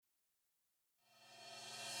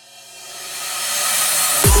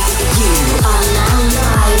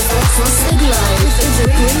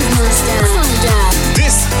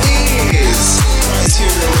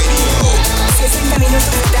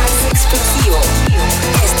exclusivo.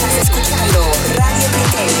 Estás escuchando Radio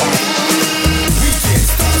Criteria.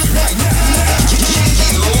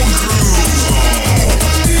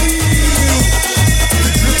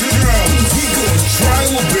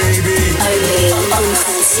 Only on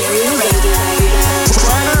Criteria Radio.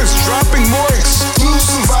 Crider is dropping more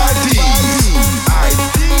exclusive IDs.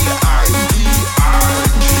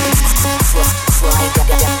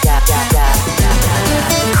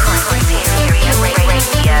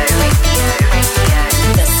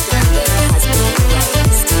 The standard has been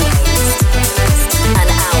raised. An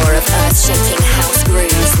hour of earth-shaking house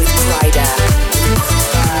grooves with Crider.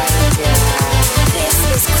 This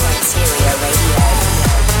is Criteria Radio.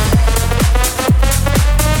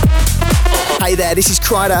 Hey there, this is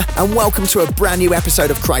Crider, and welcome to a brand new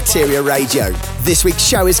episode of Criteria Radio. This week's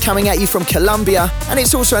show is coming at you from Colombia, and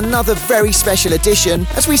it's also another very special edition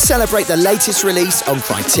as we celebrate the latest release on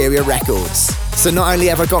Criteria Records. So not only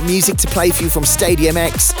have I got music to play for you from Stadium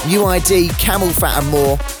X, New ID, Camel Fat and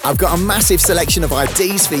more, I've got a massive selection of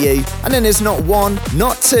IDs for you, and then there's not one,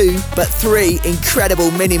 not two, but three incredible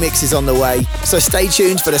mini mixes on the way. So stay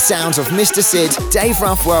tuned for the sounds of Mr. Sid, Dave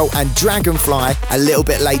Ruffwell and Dragonfly a little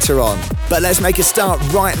bit later on. But let's make a start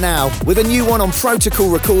right now with a new one on Protocol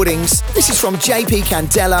Recordings. This is from JP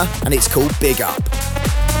Candela and it's called Big Up.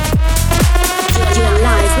 You're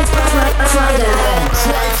live with Crider.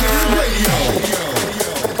 Criteria Radio.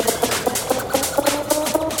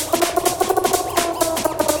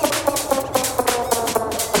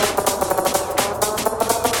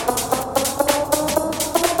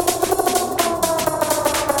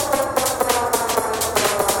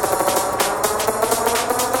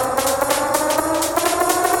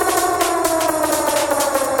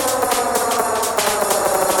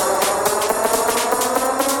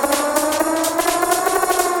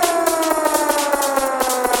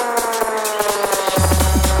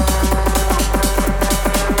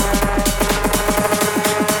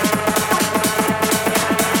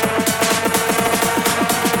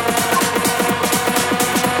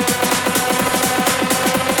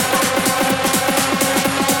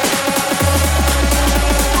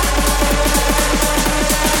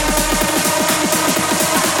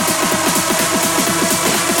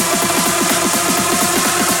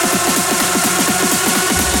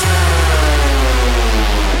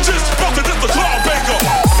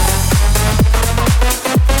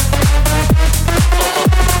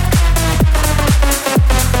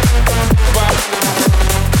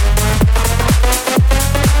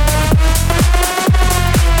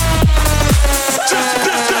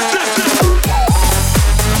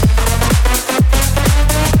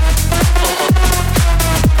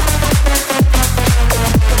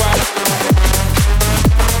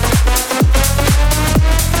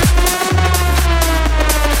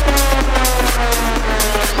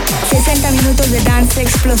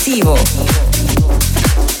 Explosivo.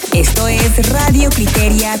 Esto es Radio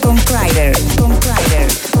Criteria con Crider.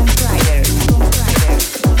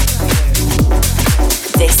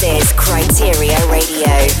 This is Criteria Radio.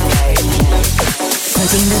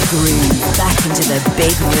 Putting the groove back into the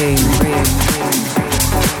big room.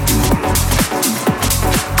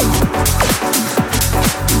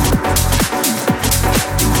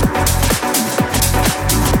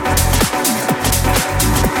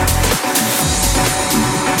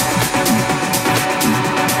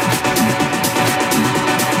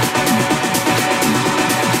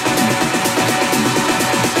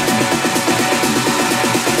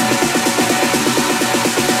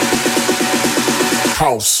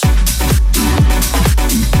 House.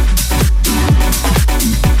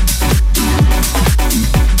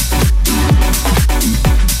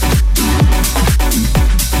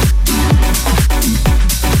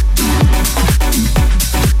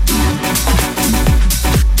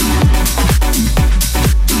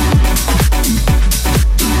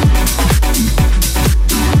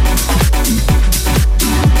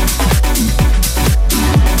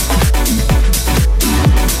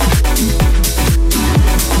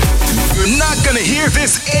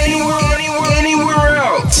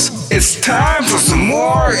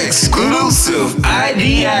 Exclusive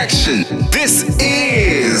ID action. This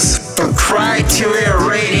is for Criteria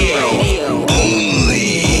Radio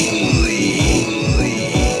only.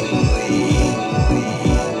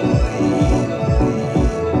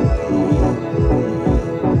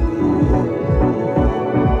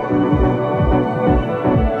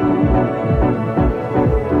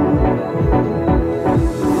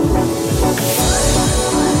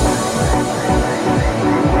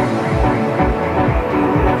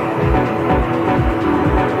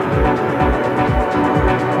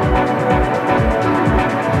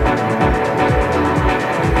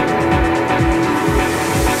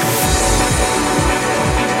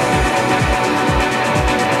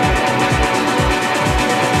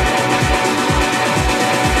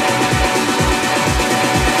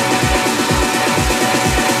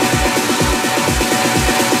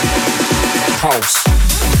 House.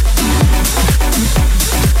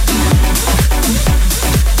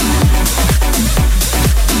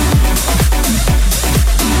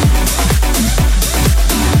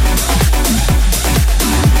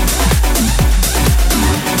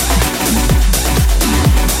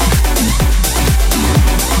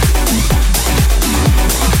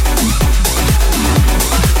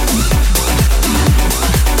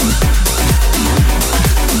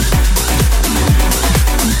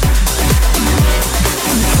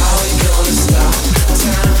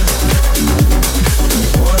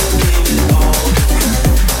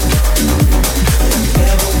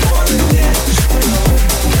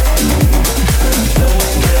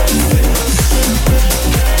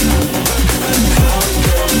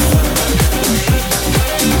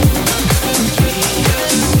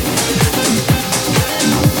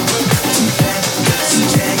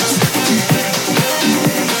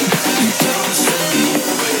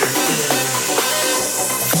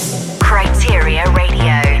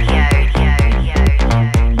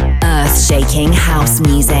 House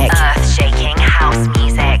music. Earth-shaking house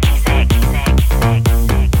music.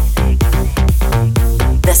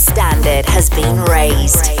 The standard has been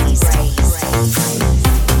raised.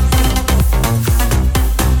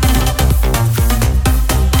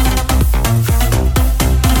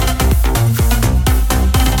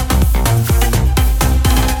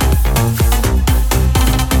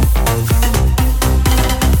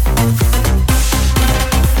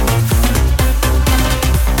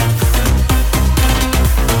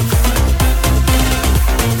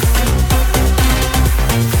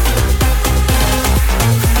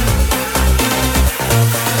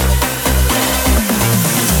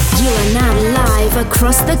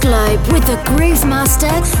 Across the globe with the Groove Master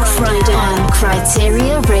Friday on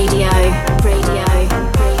Criteria Radio.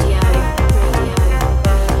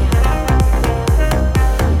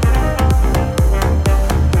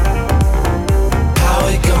 How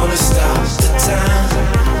we gonna stop the time?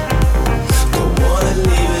 Don't wanna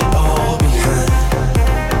leave it all behind.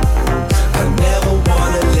 I never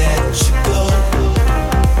wanna let you go.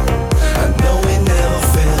 I know it never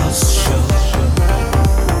fails to show.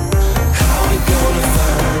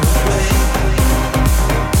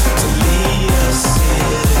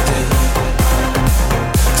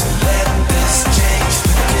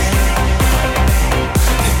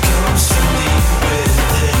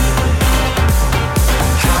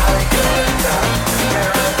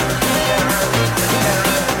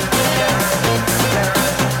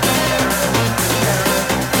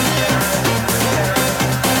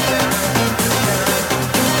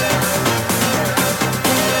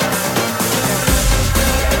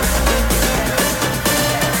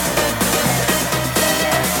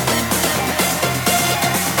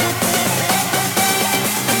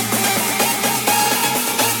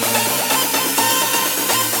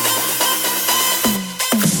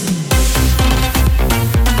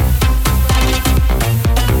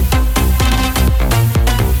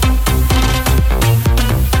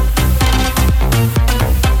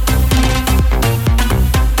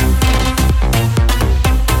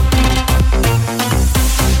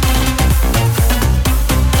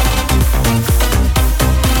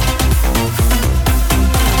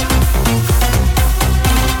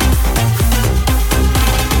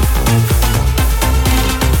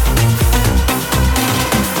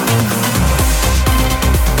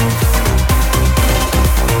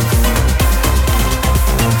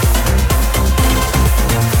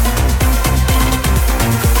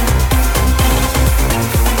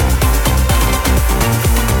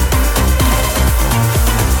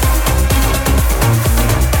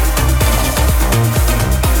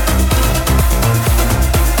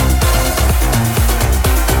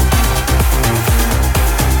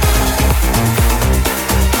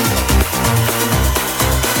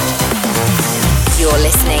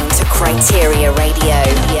 Criteria Radio.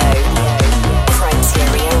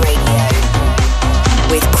 Criteria Radio.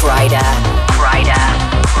 With Kryder.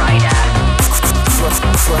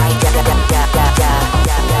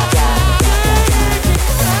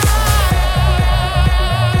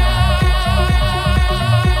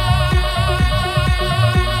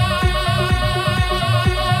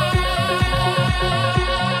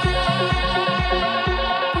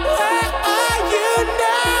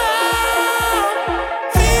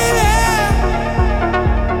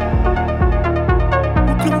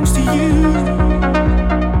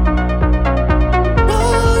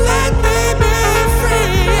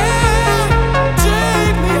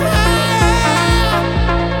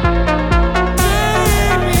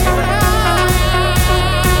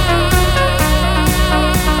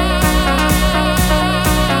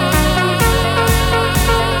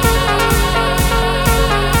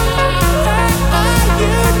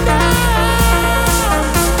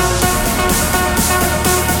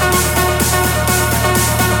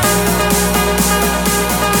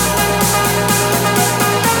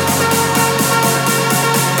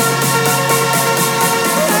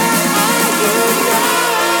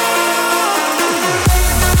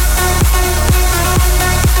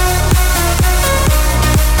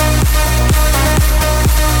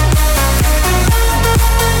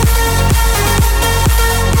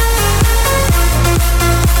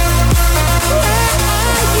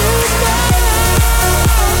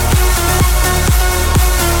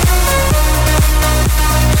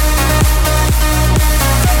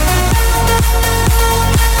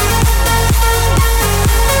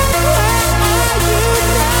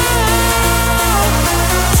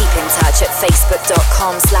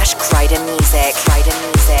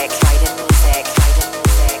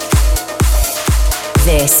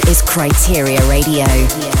 This is Criteria Radio.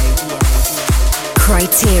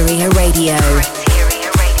 Criteria Radio.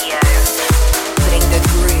 Putting the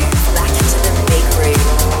groove back into the big room.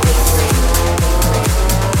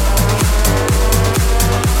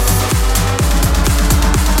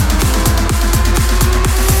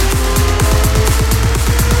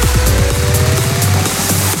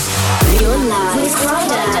 You're live with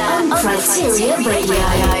Ryder on Criteria Radio.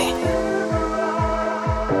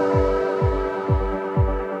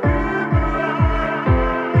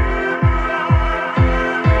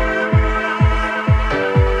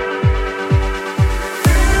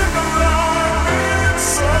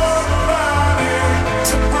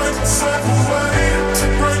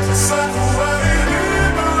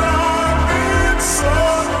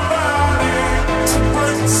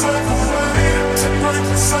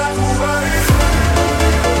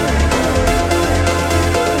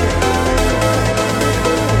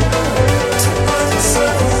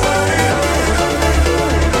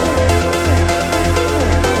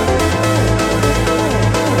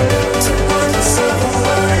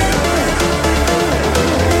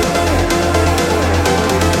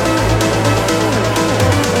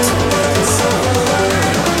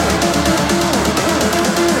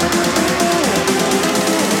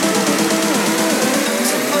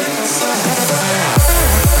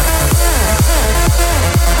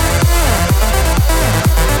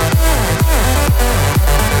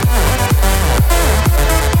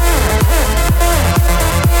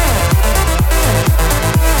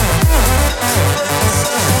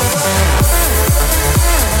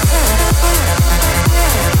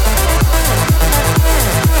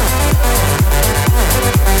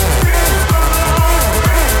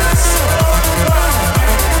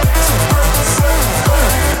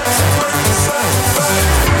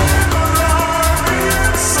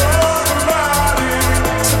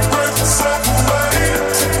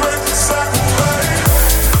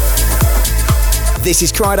 This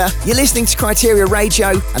is Kryder. You're listening to Criteria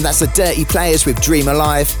Radio, and that's the Dirty Players with Dream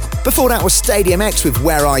Alive. Before that was Stadium X with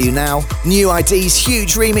Where Are You Now? New ID's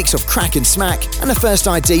huge remix of Crack and Smack, and the first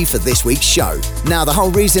ID for this week's show. Now, the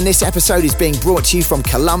whole reason this episode is being brought to you from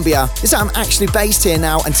Colombia is that I'm actually based here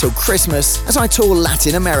now until Christmas as I tour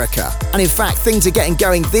Latin America. And in fact, things are getting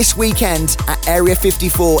going this weekend at Area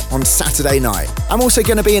 54 on Saturday night. I'm also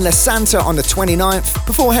going to be in La Santa on the 29th,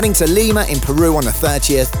 before heading to Lima in Peru on the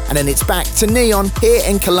 30th, and then it's back to Neon here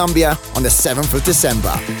in Colombia on the 7th of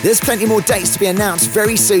December. There's plenty more dates to be announced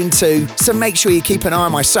very soon too, so make sure you keep an eye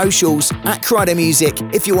on my socials at Kryder Music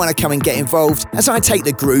if you want to come and get involved as I take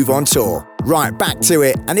the groove on tour. Right, back to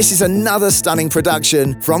it, and this is another stunning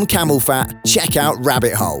production from Camel Fat. Check out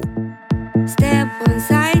Rabbit Hole. Step one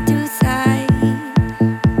side to side,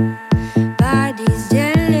 bodies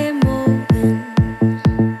gently moving.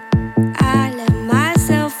 I let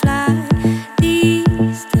myself fly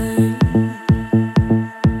this time.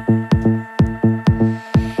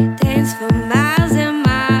 Dance for miles and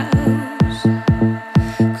miles.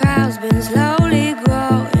 Crowd's been slowly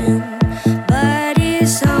growing, but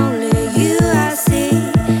it's only you I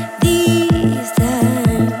see this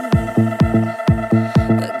time.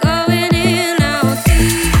 We're going in out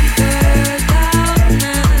deep.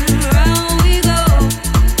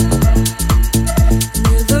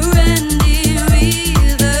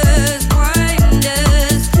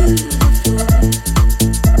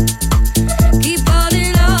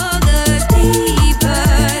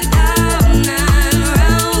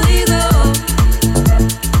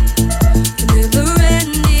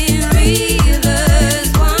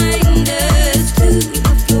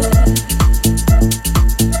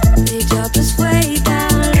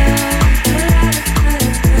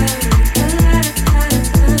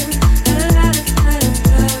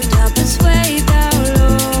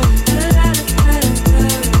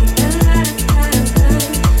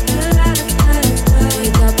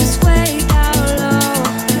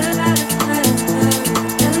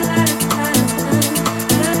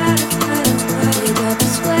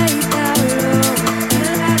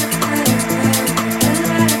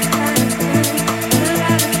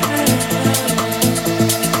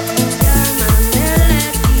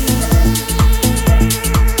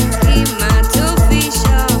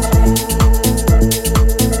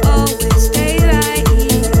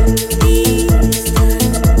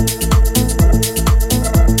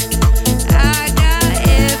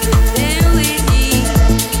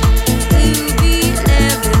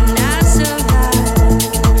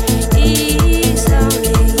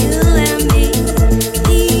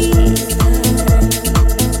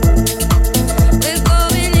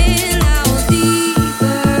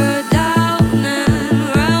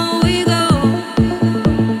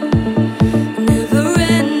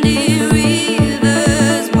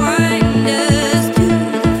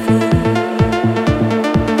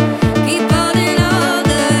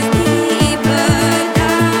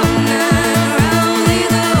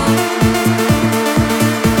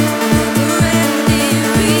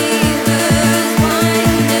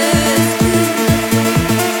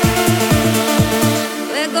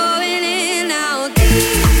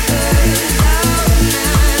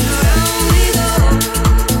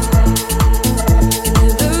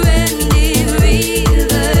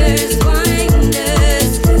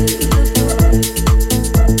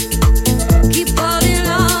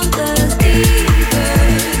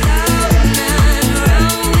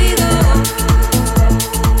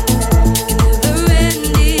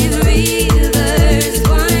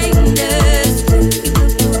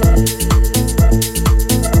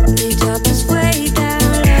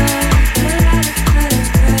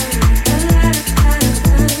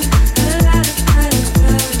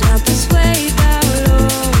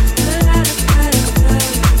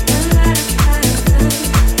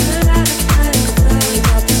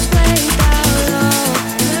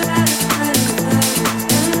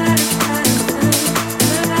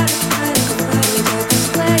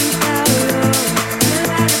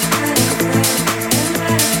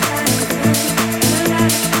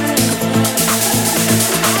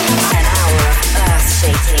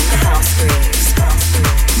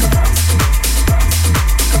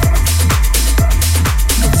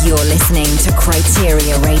 You're listening to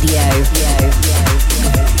Criteria Radio.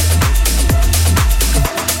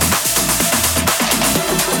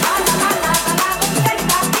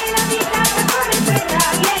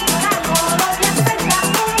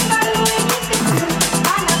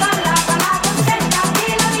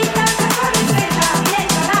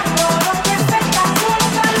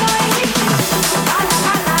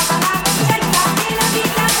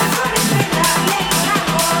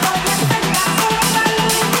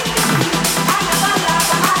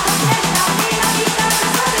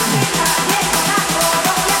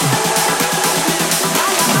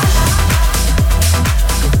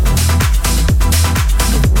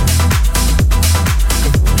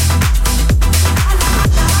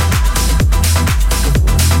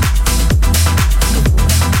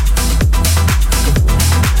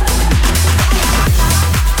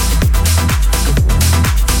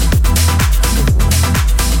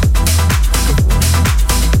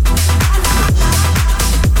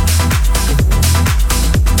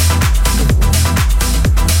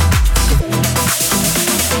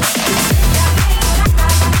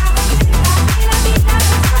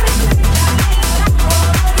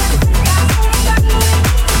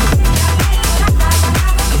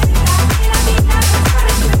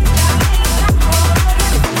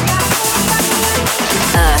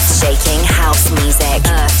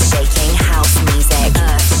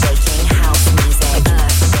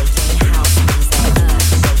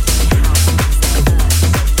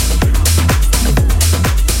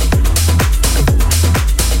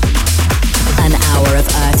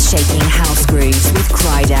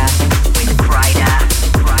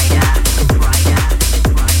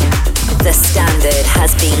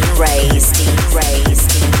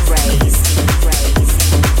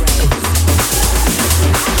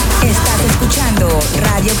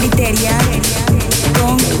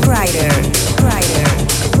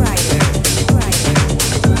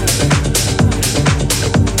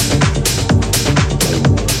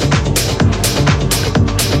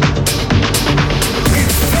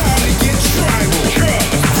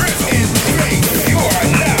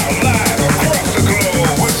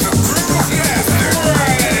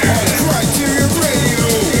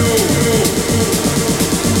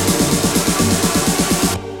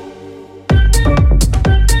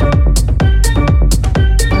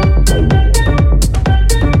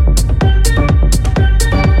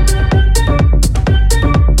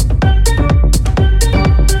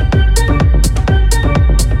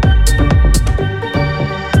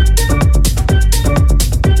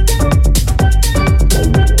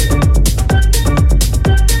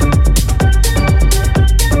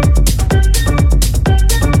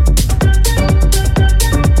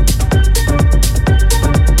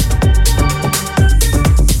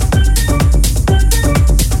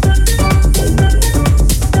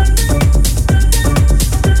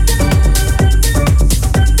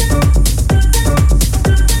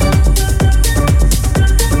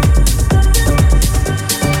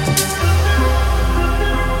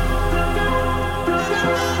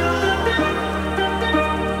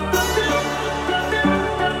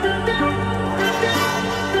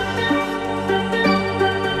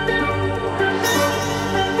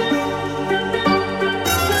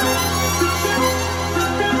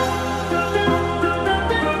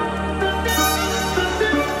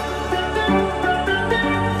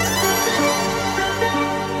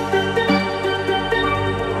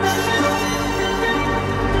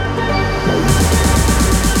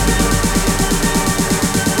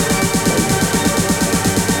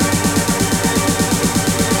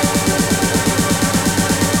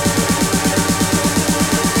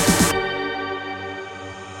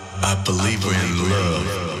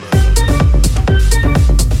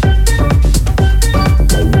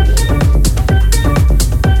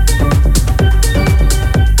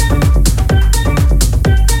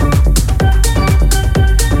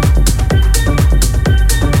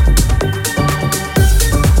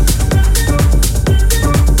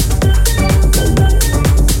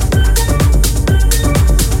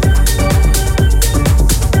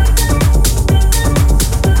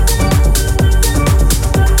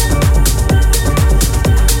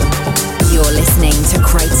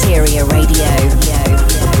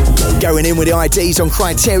 In with the IDs on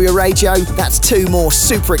Criteria Radio. That's two more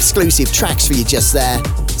super exclusive tracks for you just there.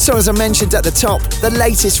 So as I mentioned at the top, the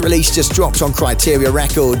latest release just dropped on Criteria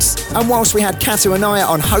Records. And whilst we had Katu and I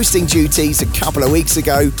on hosting duties a couple of weeks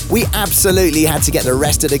ago, we absolutely had to get the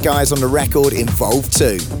rest of the guys on the record involved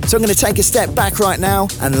too. So I'm going to take a step back right now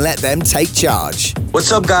and let them take charge.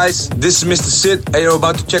 What's up guys, this is Mr. Sid and you're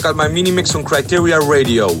about to check out my mini mix on Criteria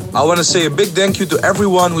Radio. I want to say a big thank you to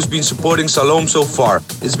everyone who's been supporting Salome so far.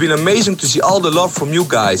 It's been amazing to see all the love from you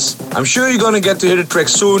guys. I'm sure you're gonna get to hear the track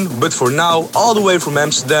soon, but for now, all the way from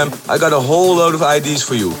Amsterdam, I got a whole load of ideas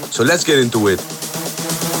for you. So let's get into it.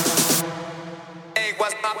 Hey,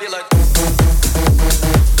 what's popular?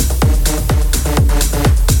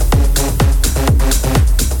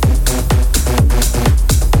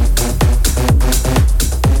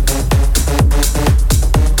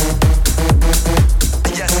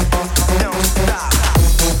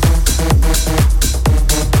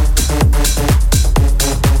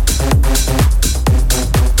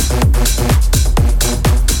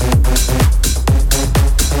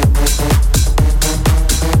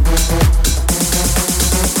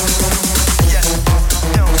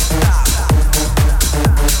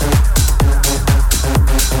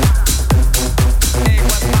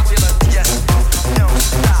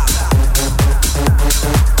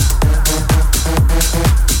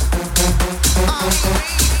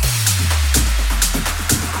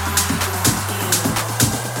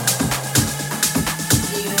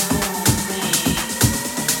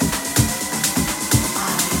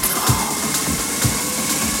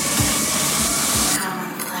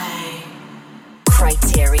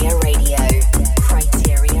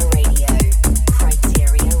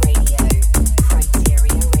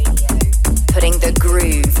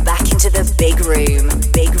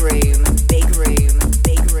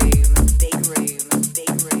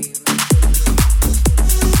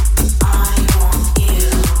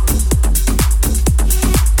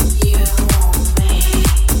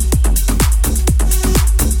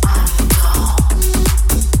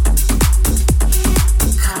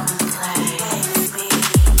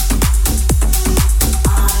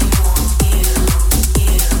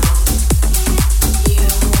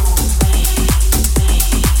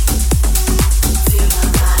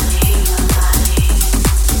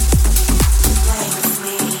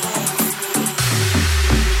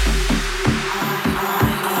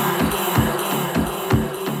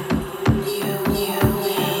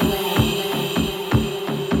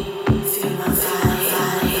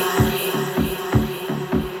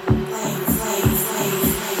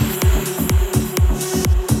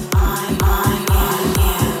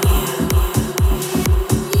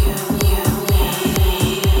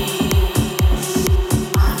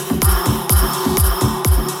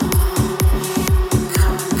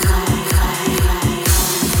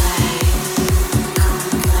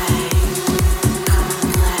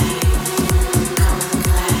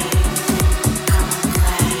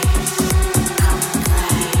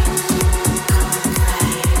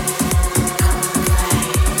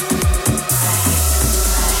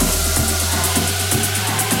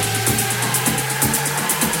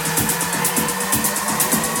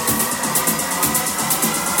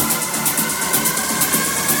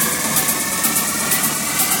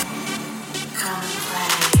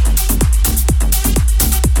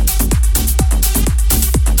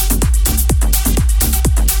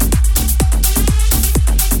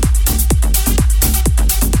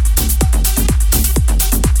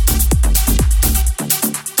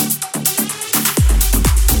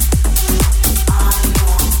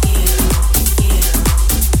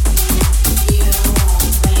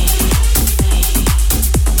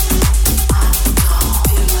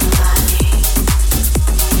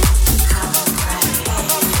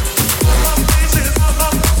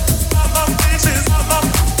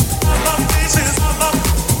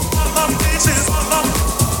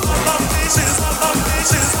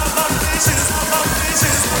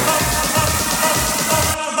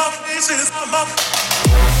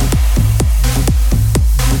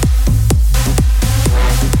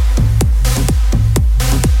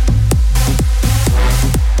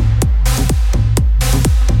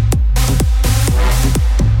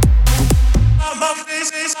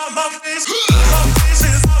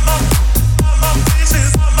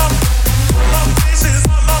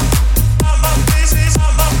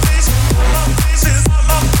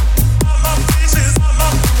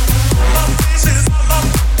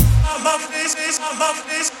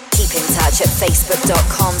 Keep in touch at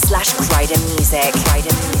facebook.com/CryderMusic.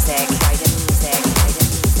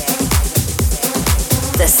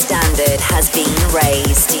 The standard has been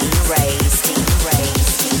raised.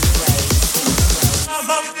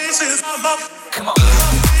 Come on.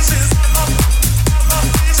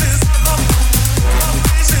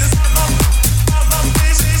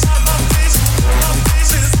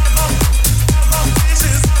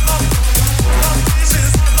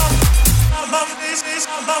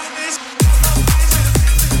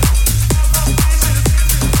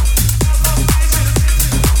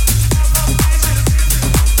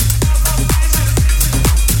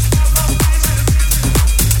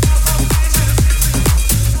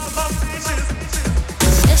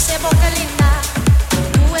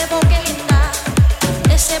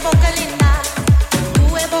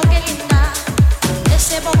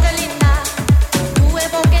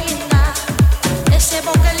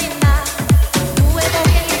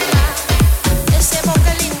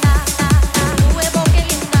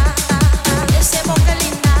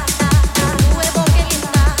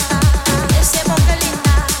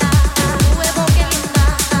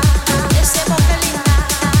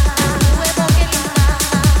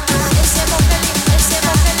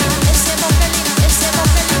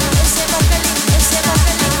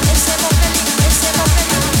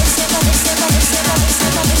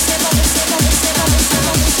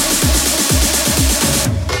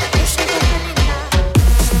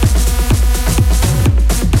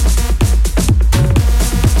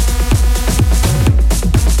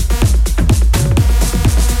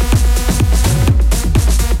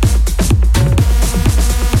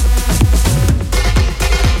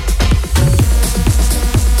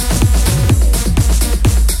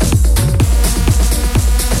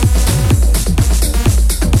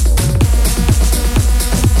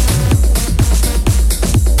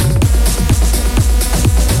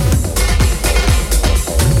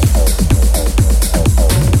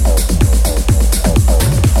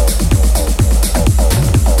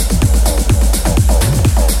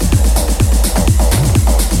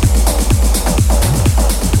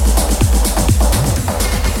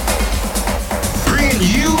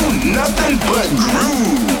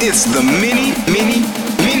 It's the mini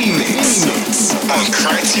mix on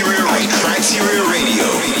Criteria Radio.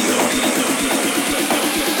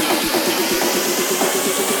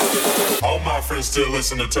 All my friends still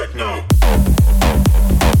listen to techno.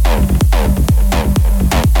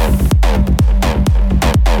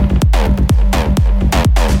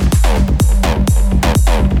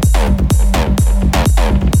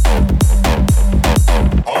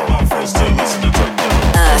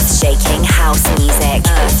 Earth-shaking house music.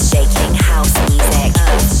 Earth-shaking house music.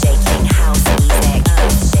 Earth-shaking house music.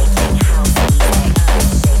 Earth-shaking house music.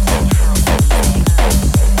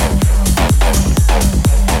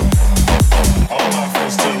 All my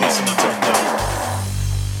friends still listen to techno.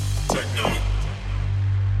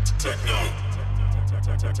 Techno.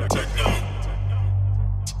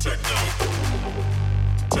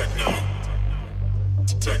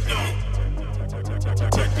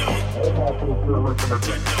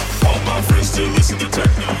 All my friends still listen to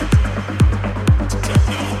techno.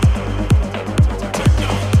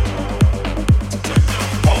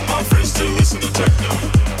 All my friends still listen to techno. All my friends still listen to techno.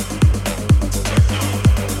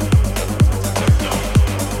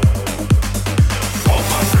 All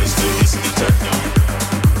my friends still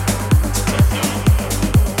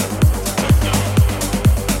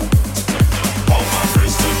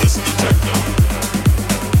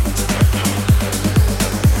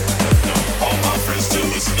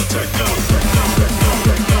listen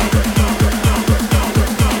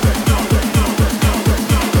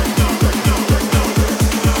to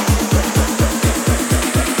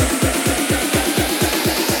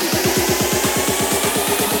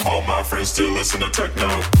techno. All my friends still listen to techno.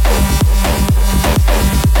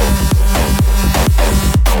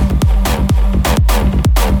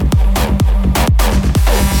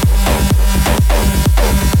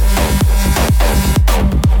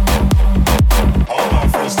 All my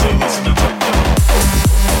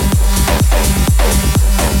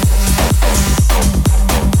friends still listen to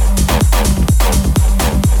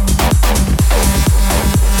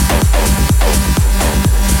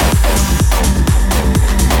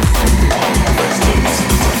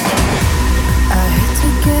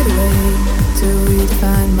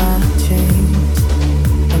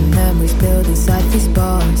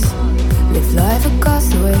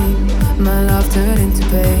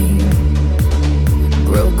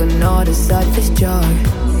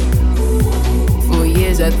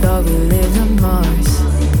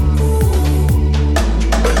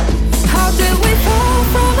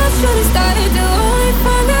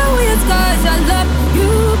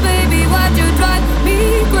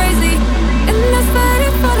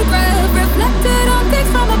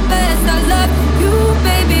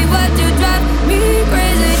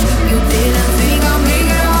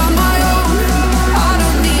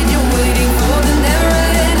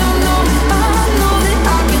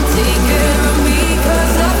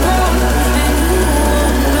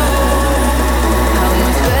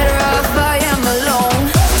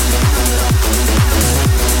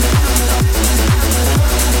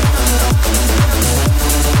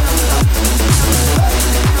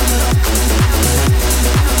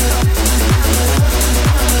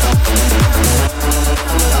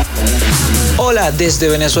Hola, desde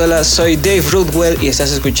Venezuela soy Dave Rothwell y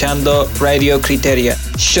estás escuchando Radio Criteria.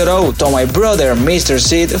 Shout out to my brother Mr.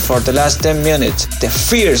 Sid for the last 10 minutes, the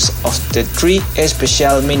first of the 3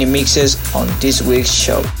 special mini mixes on this week's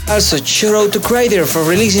show. Also, shout out to Criteria for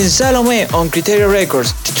releasing Salome on Criteria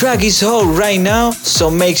Records. The track is out right now, so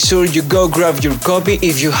make sure you go grab your copy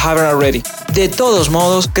if you haven't already. De todos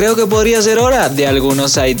modos, creo que podría ser hora de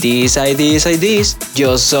algunos IDs.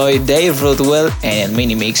 Yo soy Dave Rothwell en el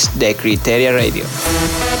mini mix de Criteria Radio.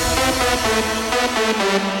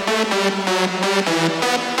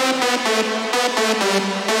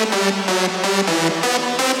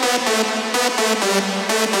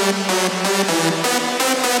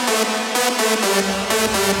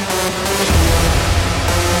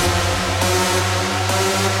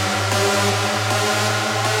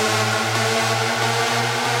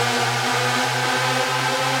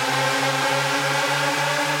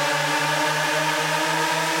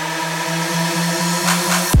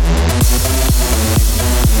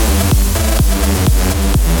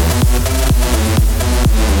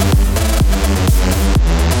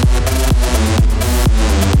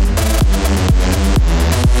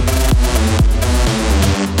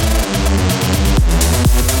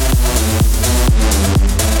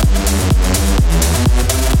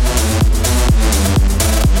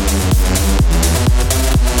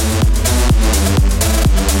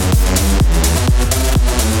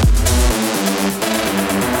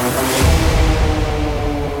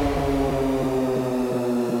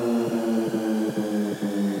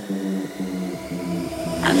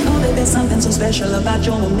 special about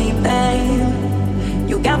you and me, babe.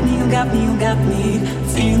 You got me, you got me, you got me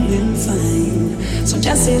feeling fine. So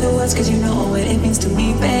just say the words, cause you know what it means to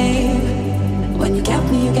me, babe. When you got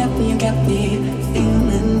me, you got me, you got me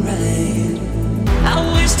feeling right.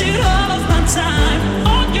 I wasted all of my time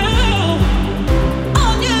on you,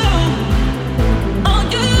 on you,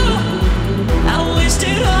 on you. I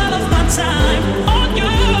wasted all of my time on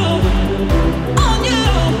you, on you,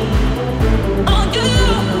 on you.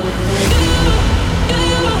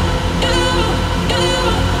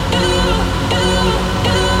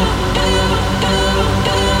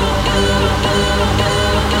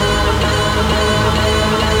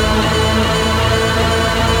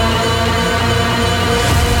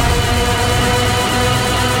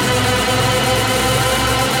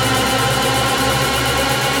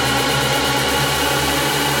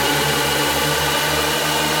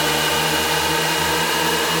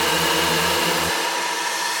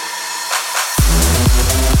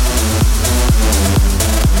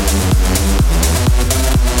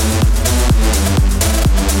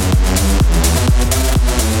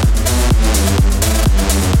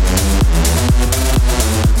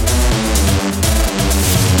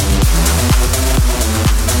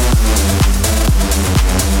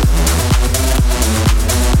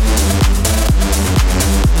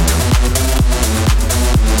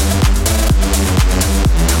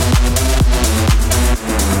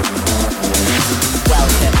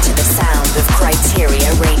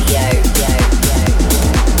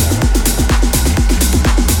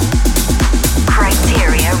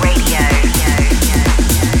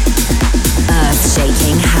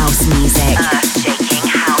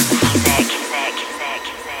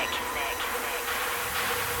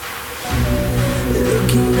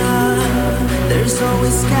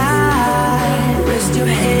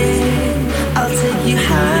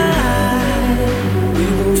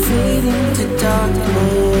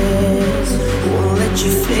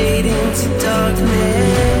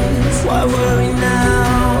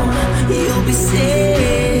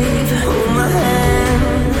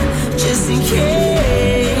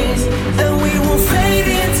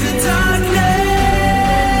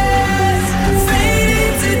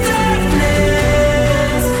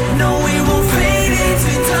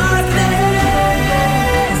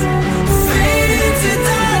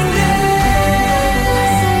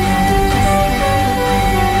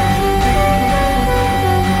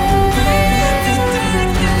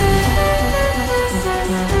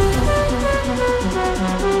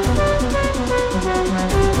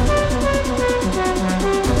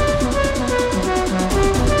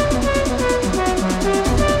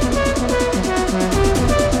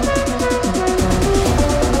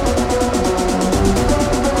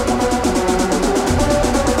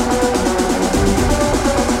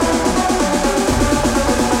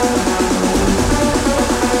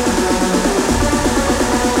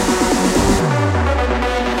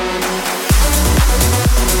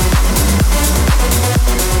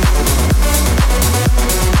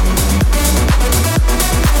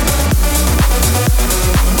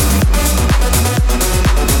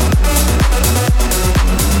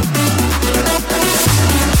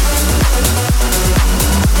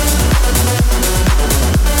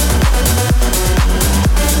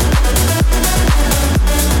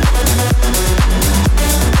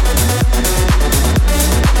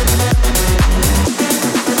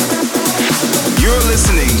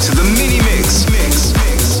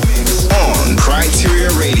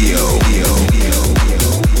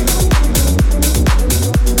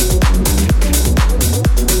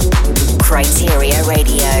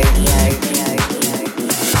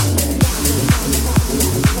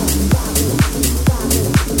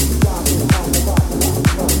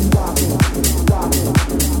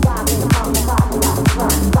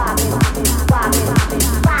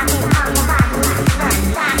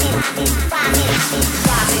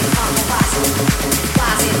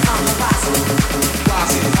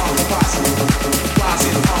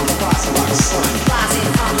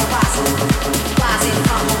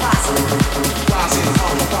 Rising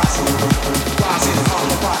on the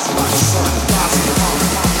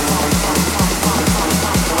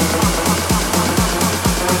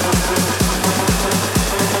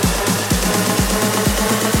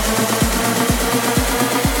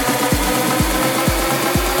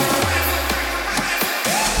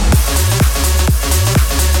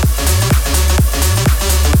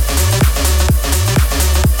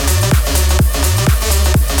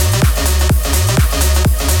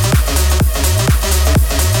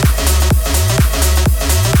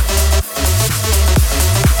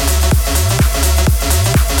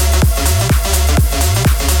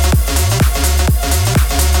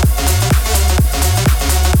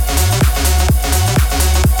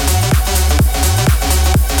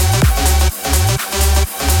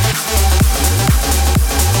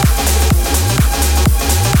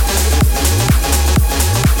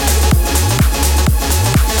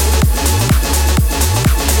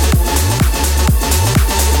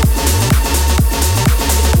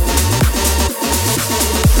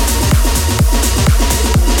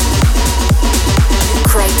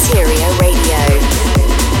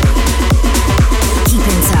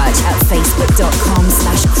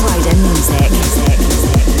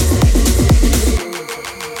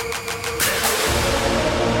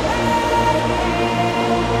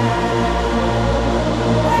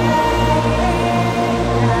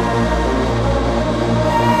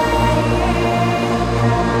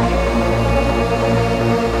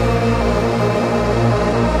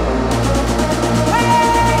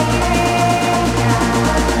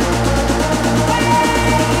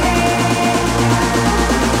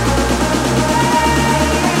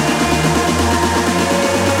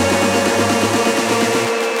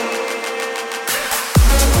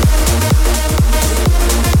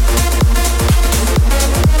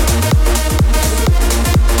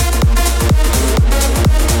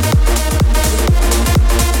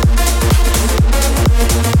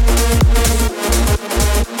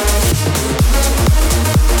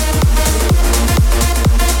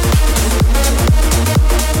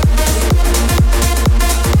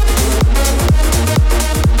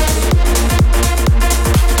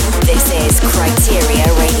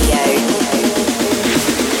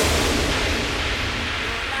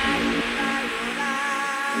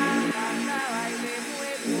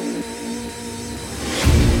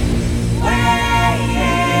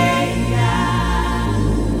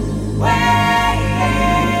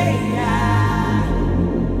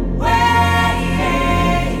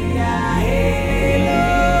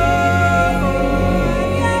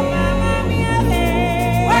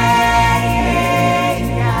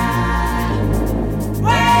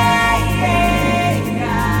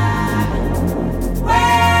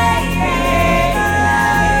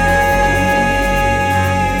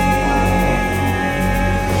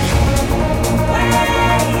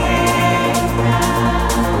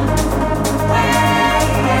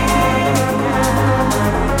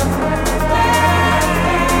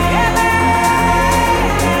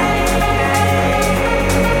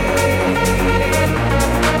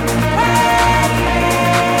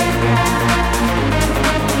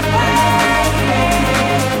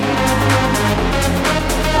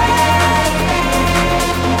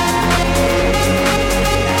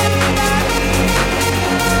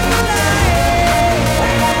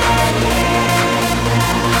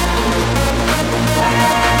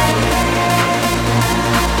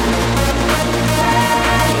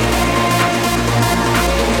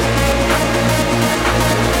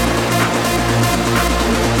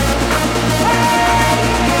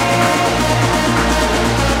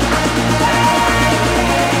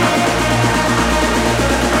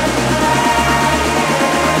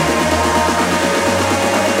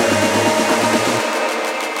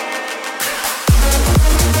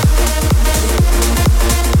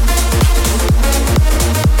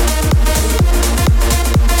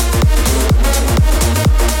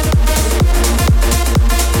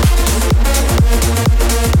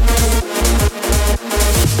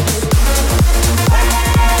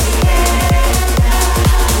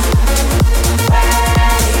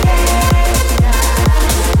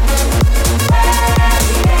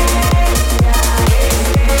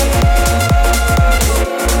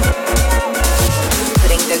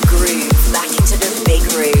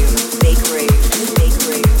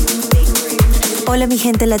Hola mi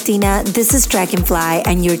gente latina, this is Dragonfly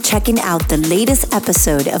and you're checking out the latest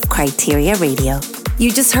episode of Criteria Radio.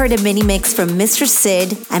 You just heard a mini mix from Mr.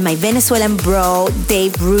 Sid and my Venezuelan bro,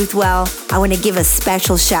 Dave Ruthwell. I want to give a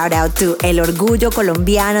special shout out to El Orgullo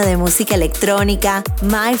Colombiano de Música Electrónica,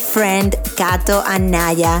 my friend Cato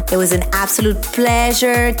Anaya. It was an absolute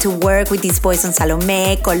pleasure to work with these boys on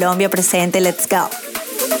Salome, Colombia presente, let's go.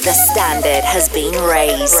 The standard has been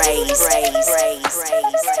raised.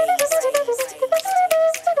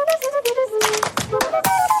 Otra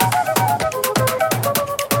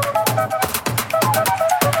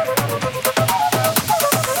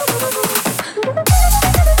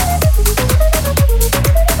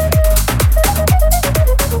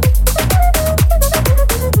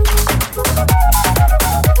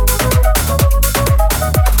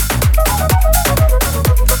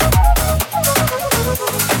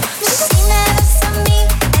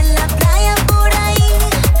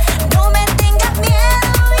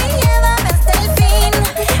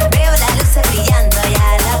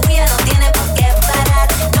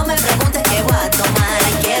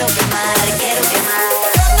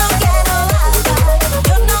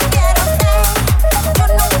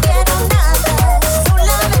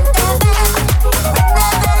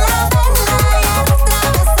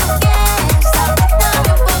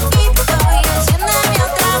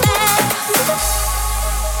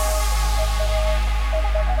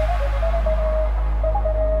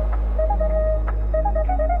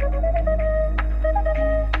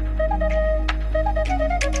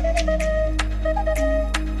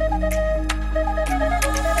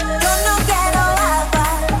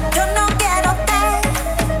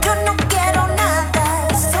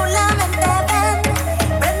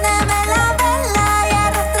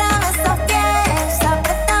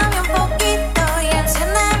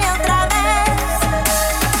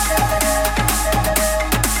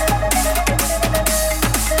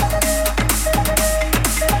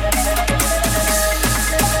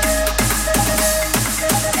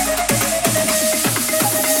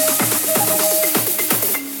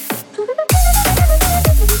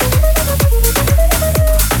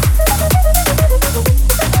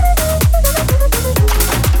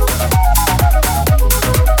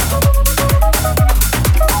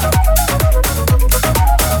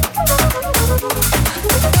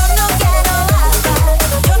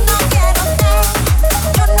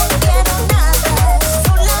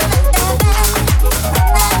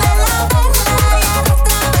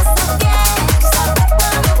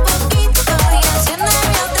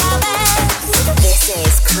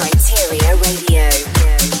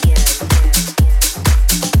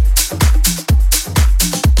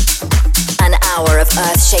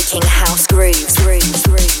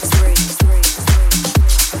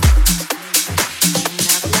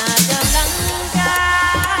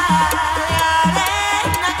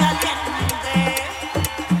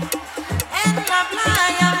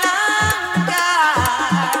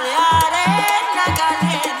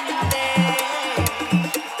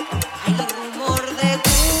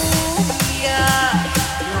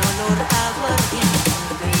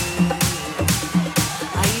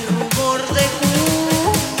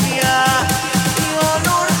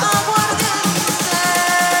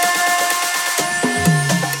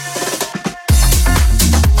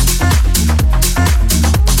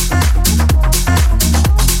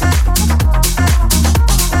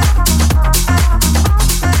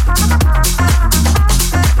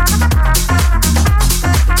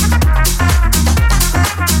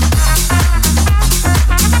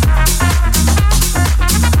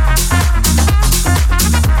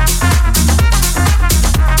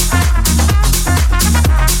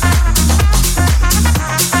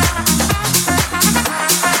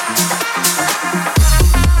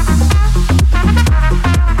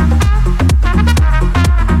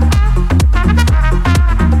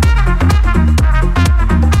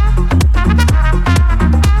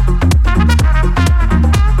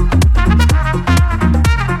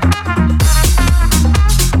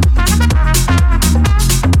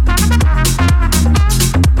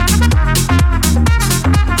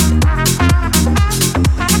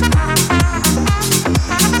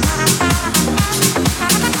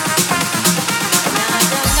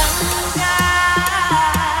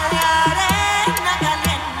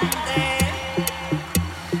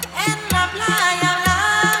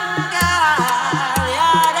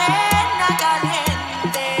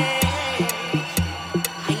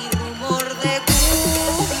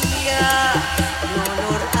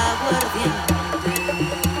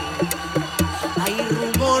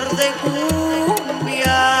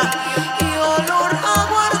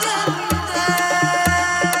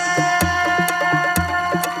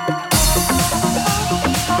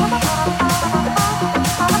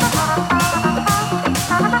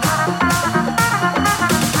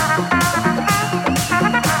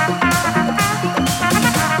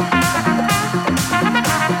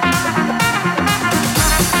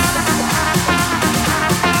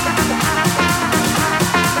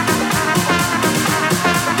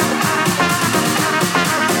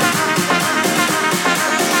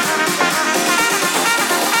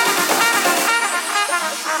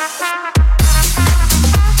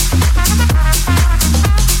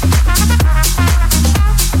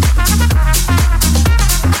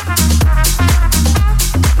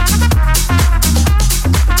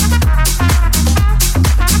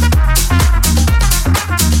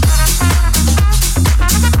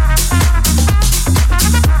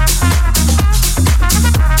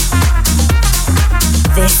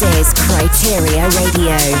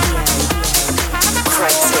Radio.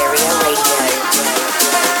 Criteria Radio.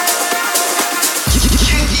 Get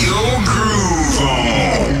your groove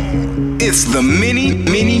on. It's the mini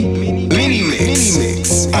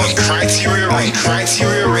mix on Criteria Radio.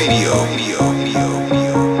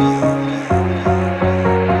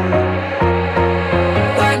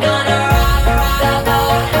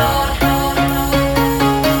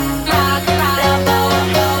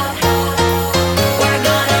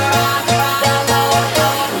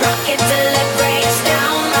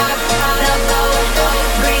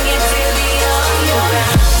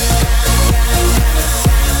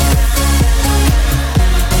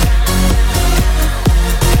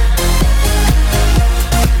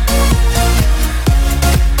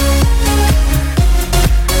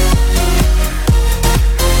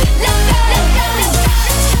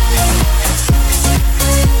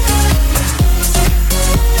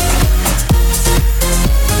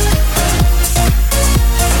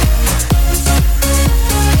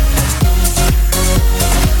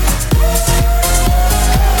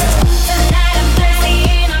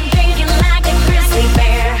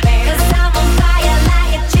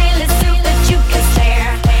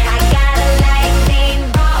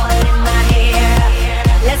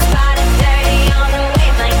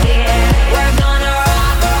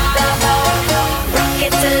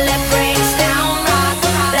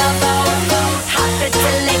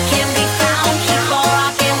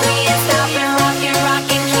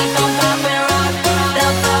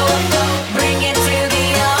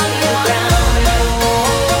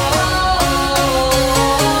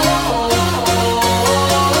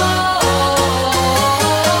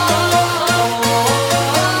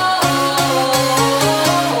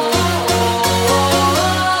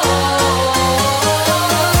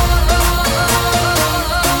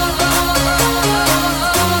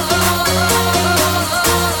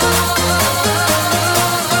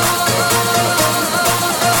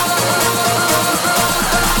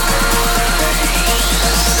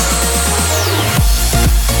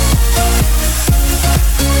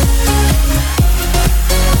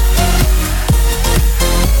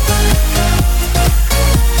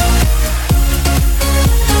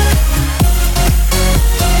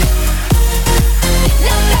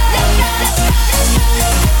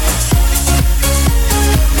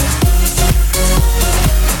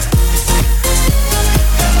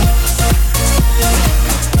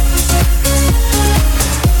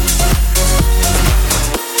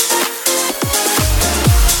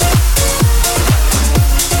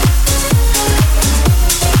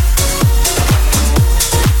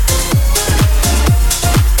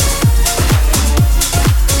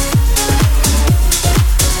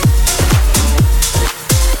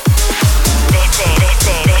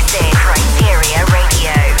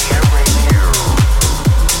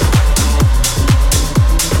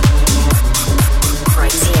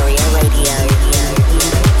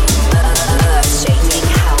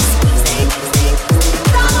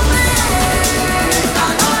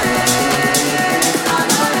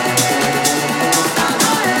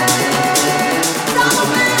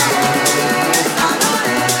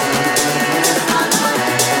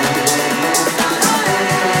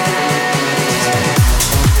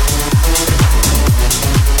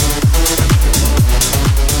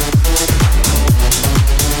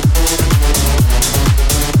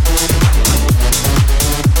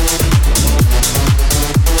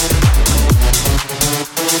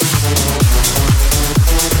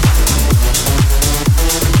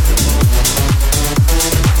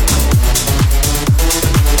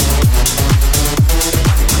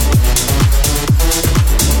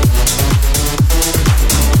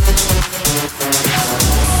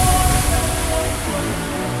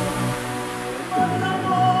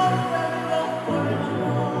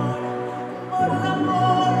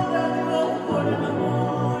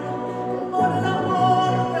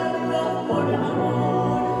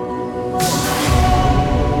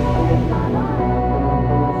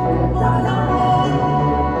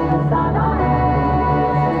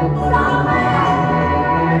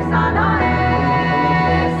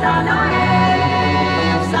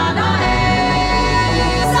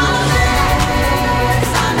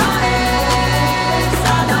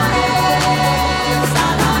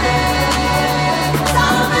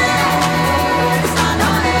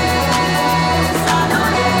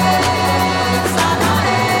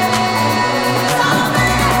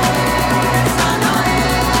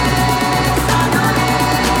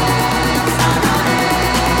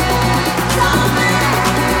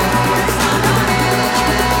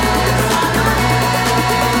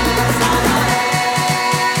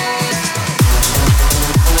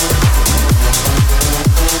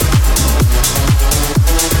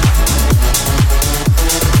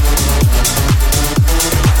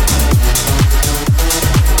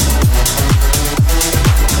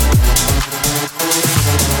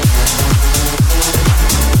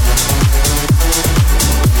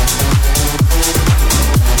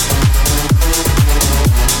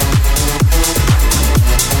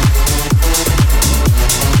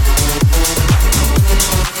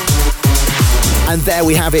 There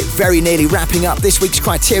we have it, very nearly wrapping up this week's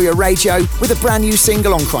Criteria Radio with a brand new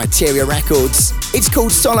single on Criteria Records. It's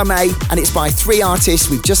called Solomé and it's by 3 artists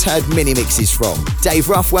we've just heard mini mixes from: Dave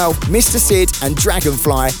Rothwell, Mr. Sid and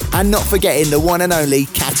Dragonfly, and not forgetting the one and only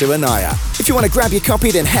Katu Anaya. If you want to grab your copy,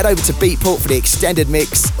 then head over to Beatport for the extended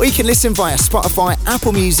mix, or you can listen via Spotify,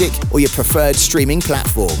 Apple Music or your preferred streaming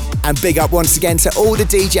platform. And big up once again to all the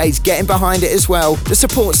DJs getting behind it as well. The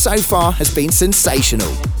support so far has been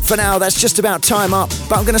sensational. For now, that's just about time up,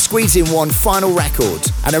 but I'm going to squeeze in one final record.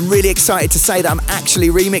 And I'm really excited to say that I'm actually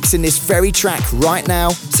remixing this very track right now,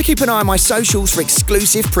 so keep an eye on my socials for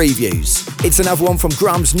exclusive previews. It's another one from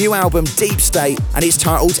Grum's new album Deep State, and it's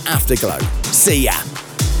titled Afterglow. See ya!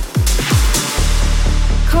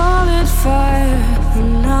 Call it fire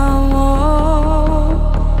from now on.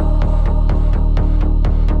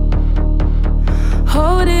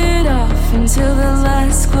 Hold it off until the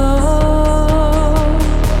last glow.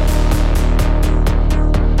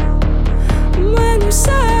 When you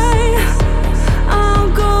say I'll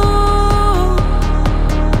go,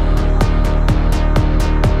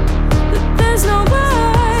 but there's no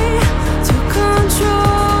way to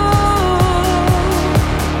control,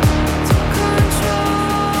 to control,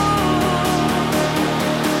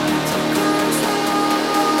 to control.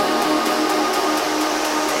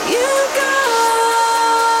 You go,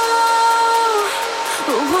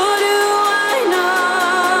 but what do I know?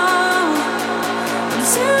 I'm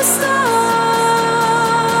too slow.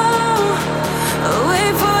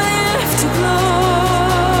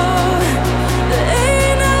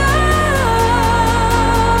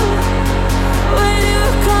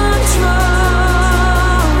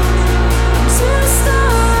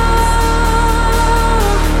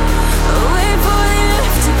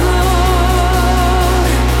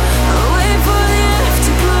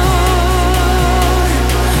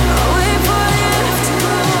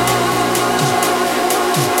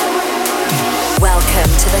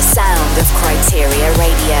 Sound of Criteria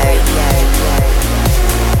Radio.